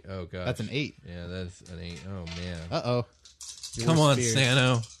bad. Great. Oh, gosh. That's an 8. Yeah, that's an 8. Oh, man. Uh-oh. Come on,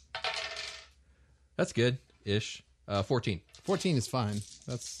 Sano. That's good-ish. 14. 14 is fine.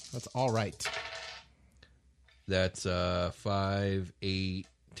 That's all right. That's 5, 8,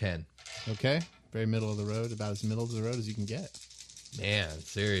 10. Okay. Very middle of the road. About as middle of the road as you can get. Man,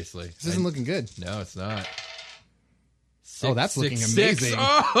 seriously. This isn't looking good. No, it's not. 6, that's looking amazing. 6.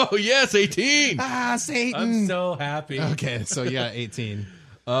 Oh, yes, 18. Ah, Satan. I'm so happy. Okay, so you got 18.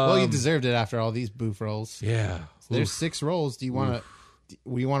 Well, you deserved it after all these boof rolls. Yeah. So there's 6 rolls. Do you want to?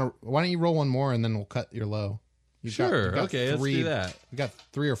 Why don't you roll one more and then we'll cut your low? Sure. Okay, let's do that. We got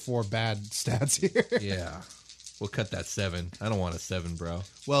 3 or 4 bad stats here. Yeah. We'll cut that 7. I don't want a 7, bro.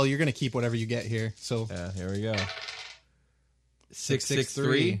 Well, you're gonna keep whatever you get here. So yeah, here we go. 6, 6,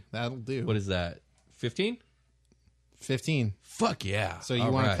 3. That'll do. What is that? 15? 15. Fuck yeah. So you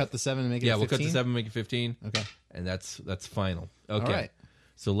want to cut the 7 and make it 15? Yeah, we'll cut the 7 and make it 15. Okay. And that's final. Okay. All right.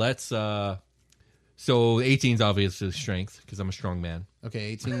 So let's so 18's obviously strength because I'm a strong man. Okay,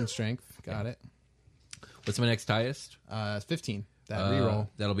 18 strength. Got it. What's my next highest? 15. That reroll.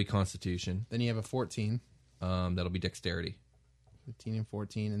 That'll be constitution. Then you have a 14. That'll be dexterity. 15 and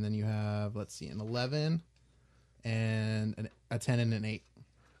 14, and then you have, let's see, an 11 and a 10 and an 8.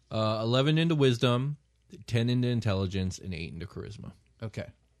 11 into wisdom, 10 into intelligence, and 8 into charisma. Okay.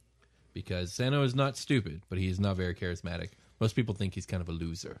 Because Sano is not stupid, but he is not very charismatic. Most people think he's kind of a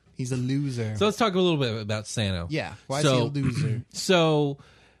loser. He's a loser. So let's talk a little bit about Sano. Yeah. Why is he a loser? So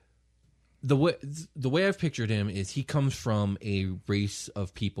the way I've pictured him is he comes from a race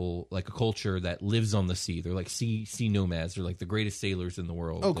of people, like a culture that lives on the sea. They're like sea nomads. They're like the greatest sailors in the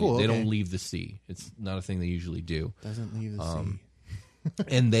world. Oh, cool. They okay. don't leave the sea. It's not a thing they usually do. Doesn't leave the sea.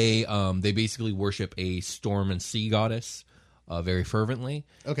 And they basically worship a storm and sea goddess very fervently.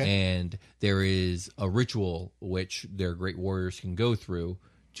 Okay. And there is a ritual which their great warriors can go through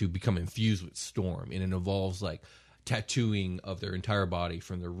to become infused with storm, and it involves like tattooing of their entire body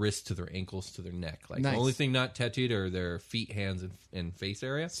from their wrists to their ankles to their neck. Like Nice. The only thing not tattooed are their feet, hands, and face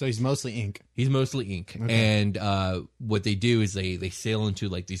area. So he's mostly ink. He's mostly ink. Okay. And what they do is they sail into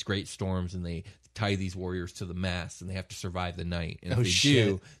like these great storms, and they tie these warriors to the mast, and they have to survive the night. And if they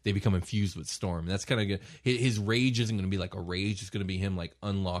do, they become infused with storm. That's kind of good. His rage isn't going to be like a rage. It's going to be him like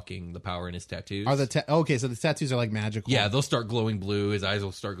unlocking the power in his tattoos. Are the okay? So the tattoos are like magical. Yeah, they'll start glowing blue. His eyes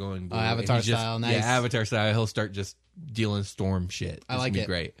will start glowing blue. Avatar And he style, nice. Yeah, Avatar style. He'll start just dealing storm shit. I like be it.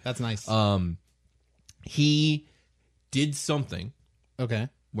 Great. That's nice. He did something. Okay.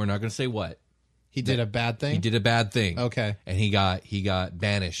 We're not going to say what. He did a bad thing. He did a bad thing. Okay. And he got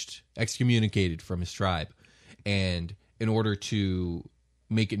banished, excommunicated from his tribe. And in order to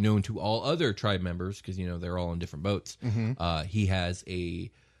make it known to all other tribe members, because they're all on different boats, he has a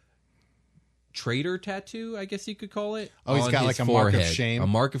traitor tattoo, I guess you could call it. Oh, he's got like a mark of shame. A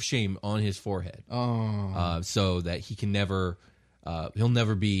mark of shame on his forehead. Oh. So that he can never, he'll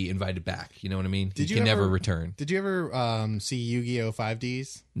never be invited back. You know what I mean? He can never return. Did you ever see Yu-Gi-Oh!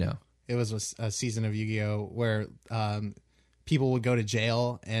 5Ds? No. It was a season of Yu-Gi-Oh! Where people would go to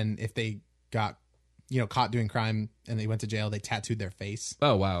jail, and if they got caught doing crime and they went to jail, they tattooed their face.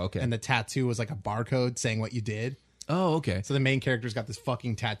 Oh, wow. Okay. And the tattoo was like a barcode saying what you did. Oh, okay. So the main character's got this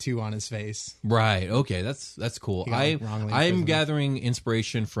fucking tattoo on his face. Right. Okay. That's cool. I'm gathering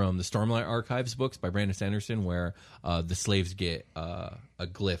inspiration from the Stormlight Archives books by Brandon Sanderson, where the slaves get a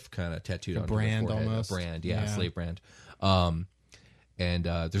glyph kind of tattooed on their brand forehead. almost. A brand, yeah, slave brand. And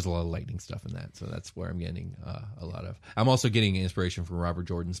there's a lot of lightning stuff in that, so that's where I'm getting a lot of. I'm also getting inspiration from Robert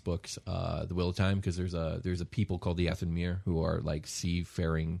Jordan's books, The Wheel of Time, because there's a people called the Athenmere who are like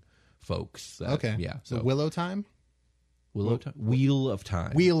seafaring folks. Okay, yeah. So Willow Time. Wheel of Time. Wheel of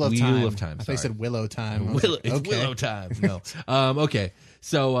Time. Wheel of Time. Time. I thought you said Willow Time. It's Willow Time. No. Okay.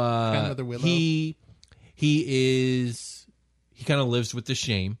 So another Willow. he kind of lives with the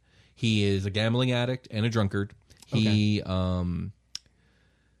shame. He is a gambling addict and a drunkard.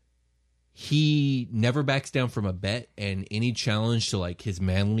 He never backs down from a bet, and any challenge to like his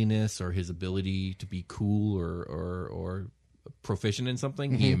manliness or his ability to be cool or proficient in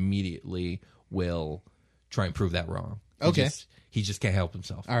something, he immediately will try and prove that wrong. Okay. He just can't help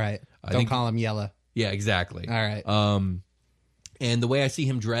himself. All right. Don't call him Yella. Yeah, exactly. All right. And the way I see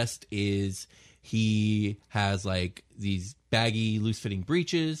him dressed is he has like these baggy, loose-fitting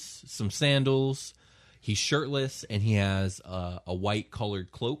breeches, some sandals. He's shirtless, and he has a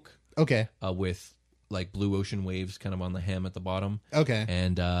white-colored cloak. Okay. With like blue ocean waves kind of on the hem at the bottom. Okay.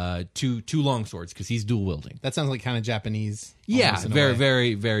 And two long swords because he's dual wielding. That sounds like kind of Japanese. Yeah, very,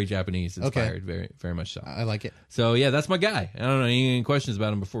 very, very Japanese inspired. Okay. Very, very much so. I like it. So yeah, that's my guy. I don't know any questions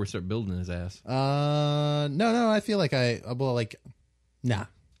about him before we start building his ass. No. I feel like nah.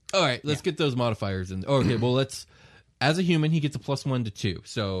 All right, let's get those modifiers in. Okay, well let's. As a human, he gets a +1 to 2.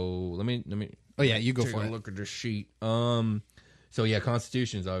 So let me. Oh yeah, you go take for a it. Look at this sheet. So yeah,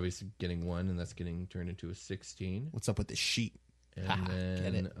 Constitution is obviously getting 1, and that's getting turned into a 16. What's up with this sheet? And then,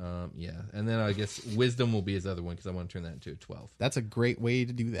 get it. and then I guess Wisdom will be his other one because I want to turn that into a 12. That's a great way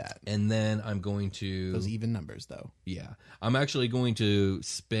to do that. And then I'm going to those even numbers, though. Yeah, I'm actually going to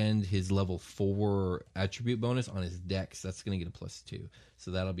spend his level 4 attribute bonus on his Dex. That's going to get a +2,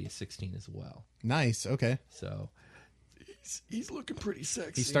 so that'll be a 16 as well. Nice. Okay. So he's looking pretty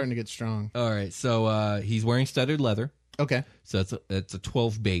sexy. He's starting to get strong. All right, so he's wearing studded leather. Okay. So it's a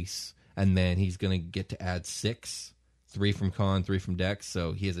 12 base, and then he's going to get to add 6, 3 from con, 3 from dex,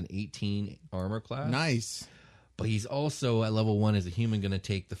 so he has an 18 armor class. Nice. But he's also at level 1 as a human going to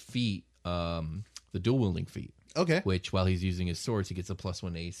take the feat, the dual wielding feat. Okay. Which while he's using his swords, he gets a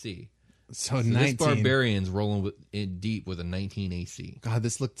 +1 AC. So 19. This Barbarian's rolling in deep with a 19 AC. God,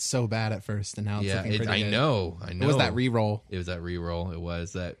 this looked so bad at first, and now it's looking pretty good. I know. It was that reroll. It was that reroll. It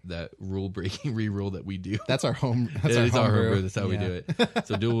was that rule breaking reroll that we do. That's our home. That's our homebrew. Brew. That's how we do it.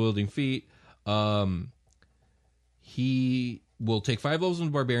 So dual wielding feat. He will take 5 levels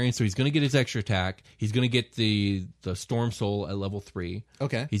into Barbarian, so he's going to get his extra attack. He's going to get the Storm Soul at level 3.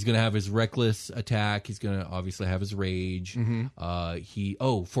 Okay. He's going to have his Reckless attack. He's going to obviously have his Rage.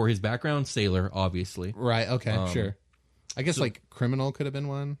 For his background, Sailor, obviously. Right, okay, sure. I guess like Criminal could have been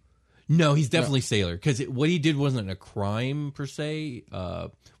one. No, he's definitely Sailor, because what he did wasn't a crime per se.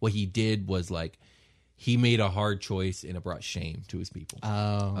 What he did was like he made a hard choice and it brought shame to his people.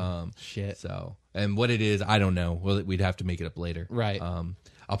 Oh, shit. So, and what it is, I don't know. Well, we'd have to make it up later. Right.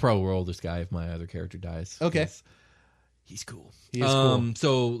 I'll probably roll this guy if my other character dies. Okay. He's cool. He is cool.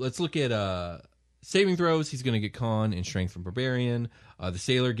 So let's look at saving throws. He's going to get Con and Strength from Barbarian. The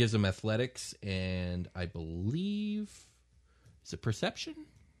Sailor gives him Athletics and I believe, is it Perception?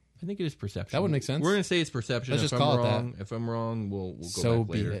 I think it is Perception. That would make sense. We're going to say it's Perception. Let's just call it that. If I'm wrong, we'll go so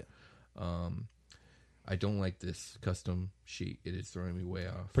back later. Be it. I don't like this custom sheet. It is throwing me way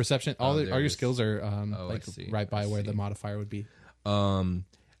off. Perception. All your skills are right by where the the modifier would be.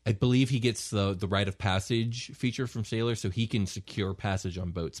 I believe he gets the rite of passage feature from Sailor, so he can secure passage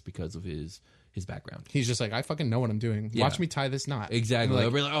on boats because of his background. He's just like, I fucking know what I'm doing. Yeah. Watch me tie this knot. Exactly. Like,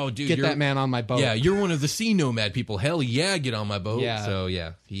 They'll be like, oh, dude, get that man on my boat. Yeah, you're one of the sea nomad people. Hell yeah, get on my boat. Yeah. So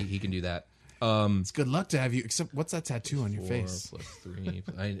yeah, he can do that. It's good luck to have you. Except, what's that tattoo on your 4 face? + 3.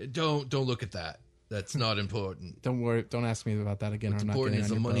 Don't look at that. That's not important. Don't worry. Don't ask me about that again. What's I'm not important getting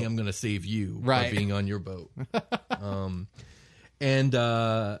is on the your money boat. I'm going to save you Right. by being on your boat.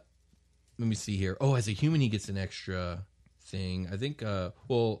 Let me see here. Oh, as a human, he gets an extra thing. I think. I'm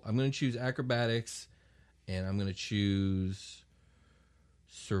going to choose acrobatics, and I'm going to choose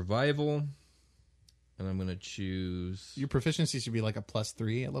survival, and I'm going to choose. Your proficiency should be like a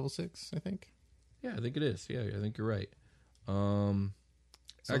 +3 at level 6, I think. Yeah, I think it is. Yeah, I think you're right.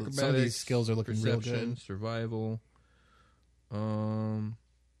 So acrobatics, some of these skills are looking real perception, good. Survival. You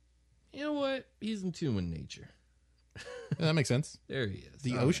know what? He's in human nature. Yeah, that makes sense. There he is.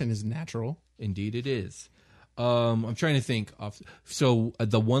 The All ocean is natural. Indeed, it is. I'm trying to think. So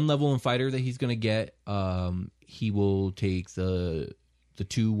the 1 level in fighter that he's going to get, he will take the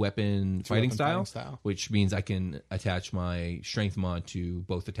 2-weapon fighting style, which means I can attach my strength mod to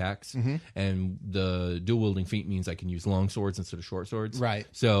both attacks. And the dual wielding feat means I can use long swords instead of short swords. Right.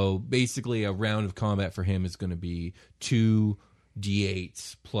 So basically, a round of combat for him is going to be 2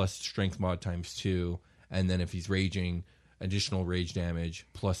 d8s plus strength mod times 2, and then if he's raging, additional rage damage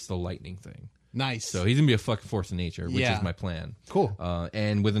plus the lightning thing. Nice. So he's gonna be a fucking force of nature, which Yeah. is my plan. Cool.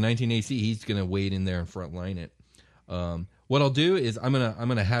 And with a 19 AC, he's gonna wade in there and front line it. What I'll do is I'm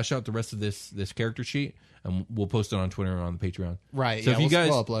gonna hash out the rest of this character sheet, and we'll post it on Twitter and on the Patreon. Right. So yeah, if you guys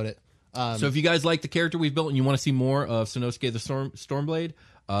we'll upload it. so if you guys like the character we've built and you want to see more of Sonosuke the Stormblade,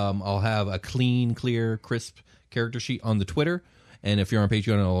 I'll have a clean, clear, crisp character sheet on the Twitter, and if you're on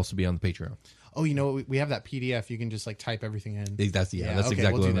Patreon, it'll also be on the Patreon. Oh, you know, we have that PDF. You can just like type everything in. That's okay, exactly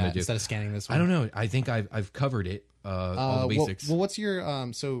we'll what I'm gonna that do. instead of scanning this one. I don't know. I think I've covered it. All the basics. Well, what's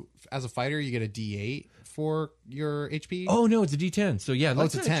your so as a fighter you get a D8 for your HP? Oh no, it's a D10. So yeah,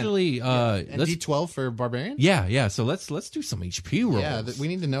 let's it's a 10. actually and let's D12 for Barbarian? yeah. So let's do some HP rolls. Yeah, we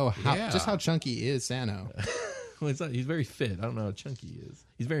need to know just how Yeah. chunky is Sano. Well, he's very fit. I don't know how chunky he is.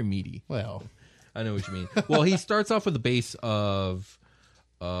 He's very meaty. Well, I know what you mean. Well, he starts off with a base of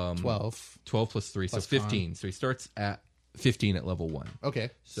 12. 12 plus 3, Plus so 15. So he starts at 15 at level 1. Okay.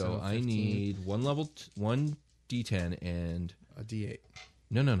 So I 15, need one D10 and a D8.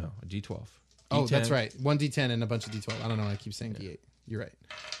 no, a D12. Oh, D10. that's right. 1 D10 and a bunch of D12. I don't know why I keep saying D8. You're right.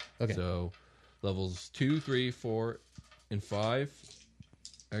 Okay. So levels 2, 3, 4, and 5.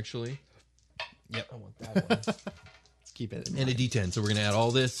 Actually, Yep. I want that one. Let's keep it. And a D10. So we're gonna add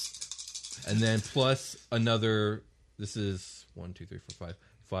all this, and then plus another. This is 1, 2, 3, 4, 5.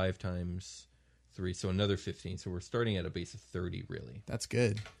 5 times 3, so another 15. So we're starting at a base of 30, really. That's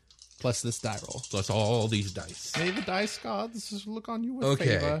good. Plus this die roll. Plus all these dice. May the dice gods look on you with Okay.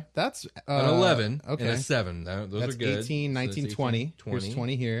 favor. That's An 11 Okay. and a 7. Those That's are good. 18, 19, 20. 20. Here's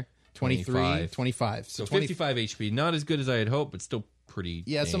 20 here. 23, 25. 25. So 20, 55 HP. Not as good as I had hoped, but still pretty.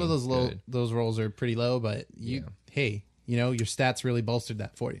 Yeah, some of dang those good. those rolls are pretty low, but hey, you know, your stats really bolstered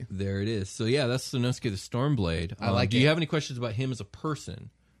that for you. There it is. So yeah, that's Sonosuke the Stormblade. I like Do it. you have any questions about him as a person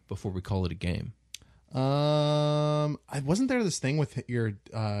before we call it a game? Wasn't there this thing with your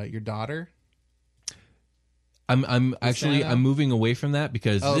daughter? I'm actually Sano? I'm moving away from that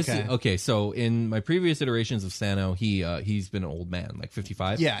because Oh, this okay. is okay. So in my previous iterations of Sano, he's been an old man, like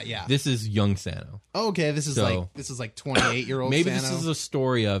 55. Yeah. This is young Sano. Oh, okay, this is So- like 28-year-old Maybe Sano. this is a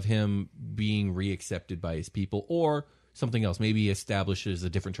story of him being reaccepted by his people, or something else. Maybe he establishes a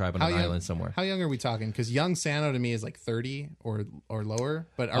different tribe on an island somewhere. How young are we talking? Because young Sano to me is like 30 or lower.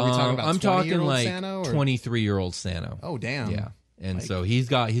 But are we talking about I'm talking like Sano, 23-year-old Sano. Oh, damn. Yeah. And so he's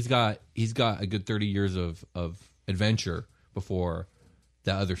got a good 30 years of adventure before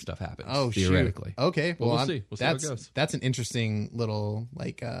that other stuff happens. Oh, theoretically. Shoot. Okay. Well, we'll see. We'll see how it goes. That's an interesting little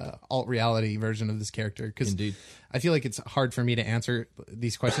like alt reality version of this character. Because I feel like it's hard for me to answer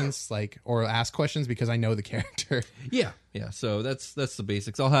these questions or ask questions because I know the character. Yeah. So that's the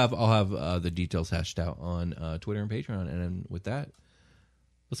basics. I'll have the details hashed out on Twitter and Patreon. And then with that,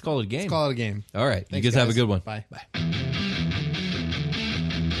 let's call it a game. Let's call it a game. All right. Thanks, you guys have a good one. Bye.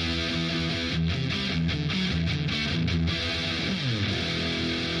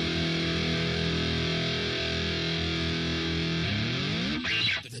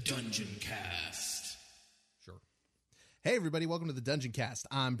 Dungeon Cast. Sure. Hey, everybody. Welcome to the Dungeon Cast.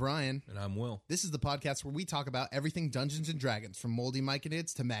 I'm Brian. And I'm Will. This is the podcast where we talk about everything Dungeons and Dragons, from moldy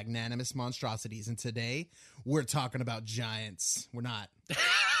myconids to magnanimous monstrosities. And today, we're talking about giants. We're not.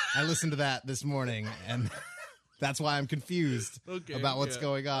 I listened to that this morning, and that's why I'm confused about what's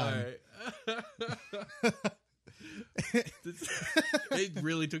going on. All right. It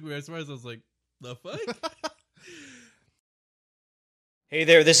really took me by surprise. I was like, the fuck? Hey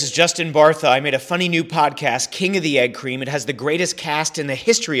there, this is Justin Bartha. I made a funny new podcast, King of the Egg Cream. It has the greatest cast in the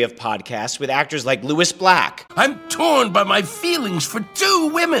history of podcasts with actors like Louis Black. I'm torn by my feelings for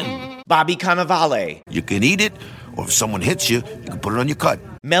two women. Bobby Cannavale. You can eat it, or if someone hits you, you can put it on your cut.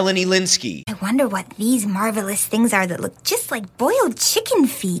 Melanie Linsky. I wonder what these marvelous things are that look just like boiled chicken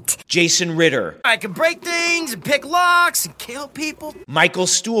feet. Jason Ritter. I can break things and pick locks and kill people. Michael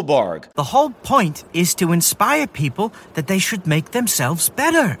Stuhlbarg. The whole point is to inspire people that they should make themselves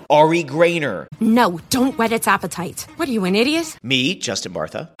better. Ari Grainer. No, don't whet its appetite. What are you, an idiot? Me, Justin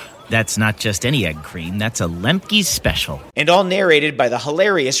Bartha. That's not just any egg cream, that's a Lemke's special. And all narrated by the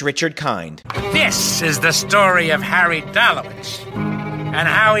hilarious Richard Kind. This is the story of Harry Dalowitz and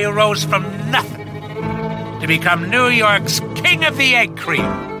how he rose from nothing to become New York's King of the Egg Cream.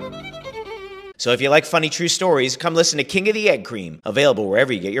 So if you like funny true stories, come listen to King of the Egg Cream, available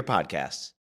wherever you get your podcasts.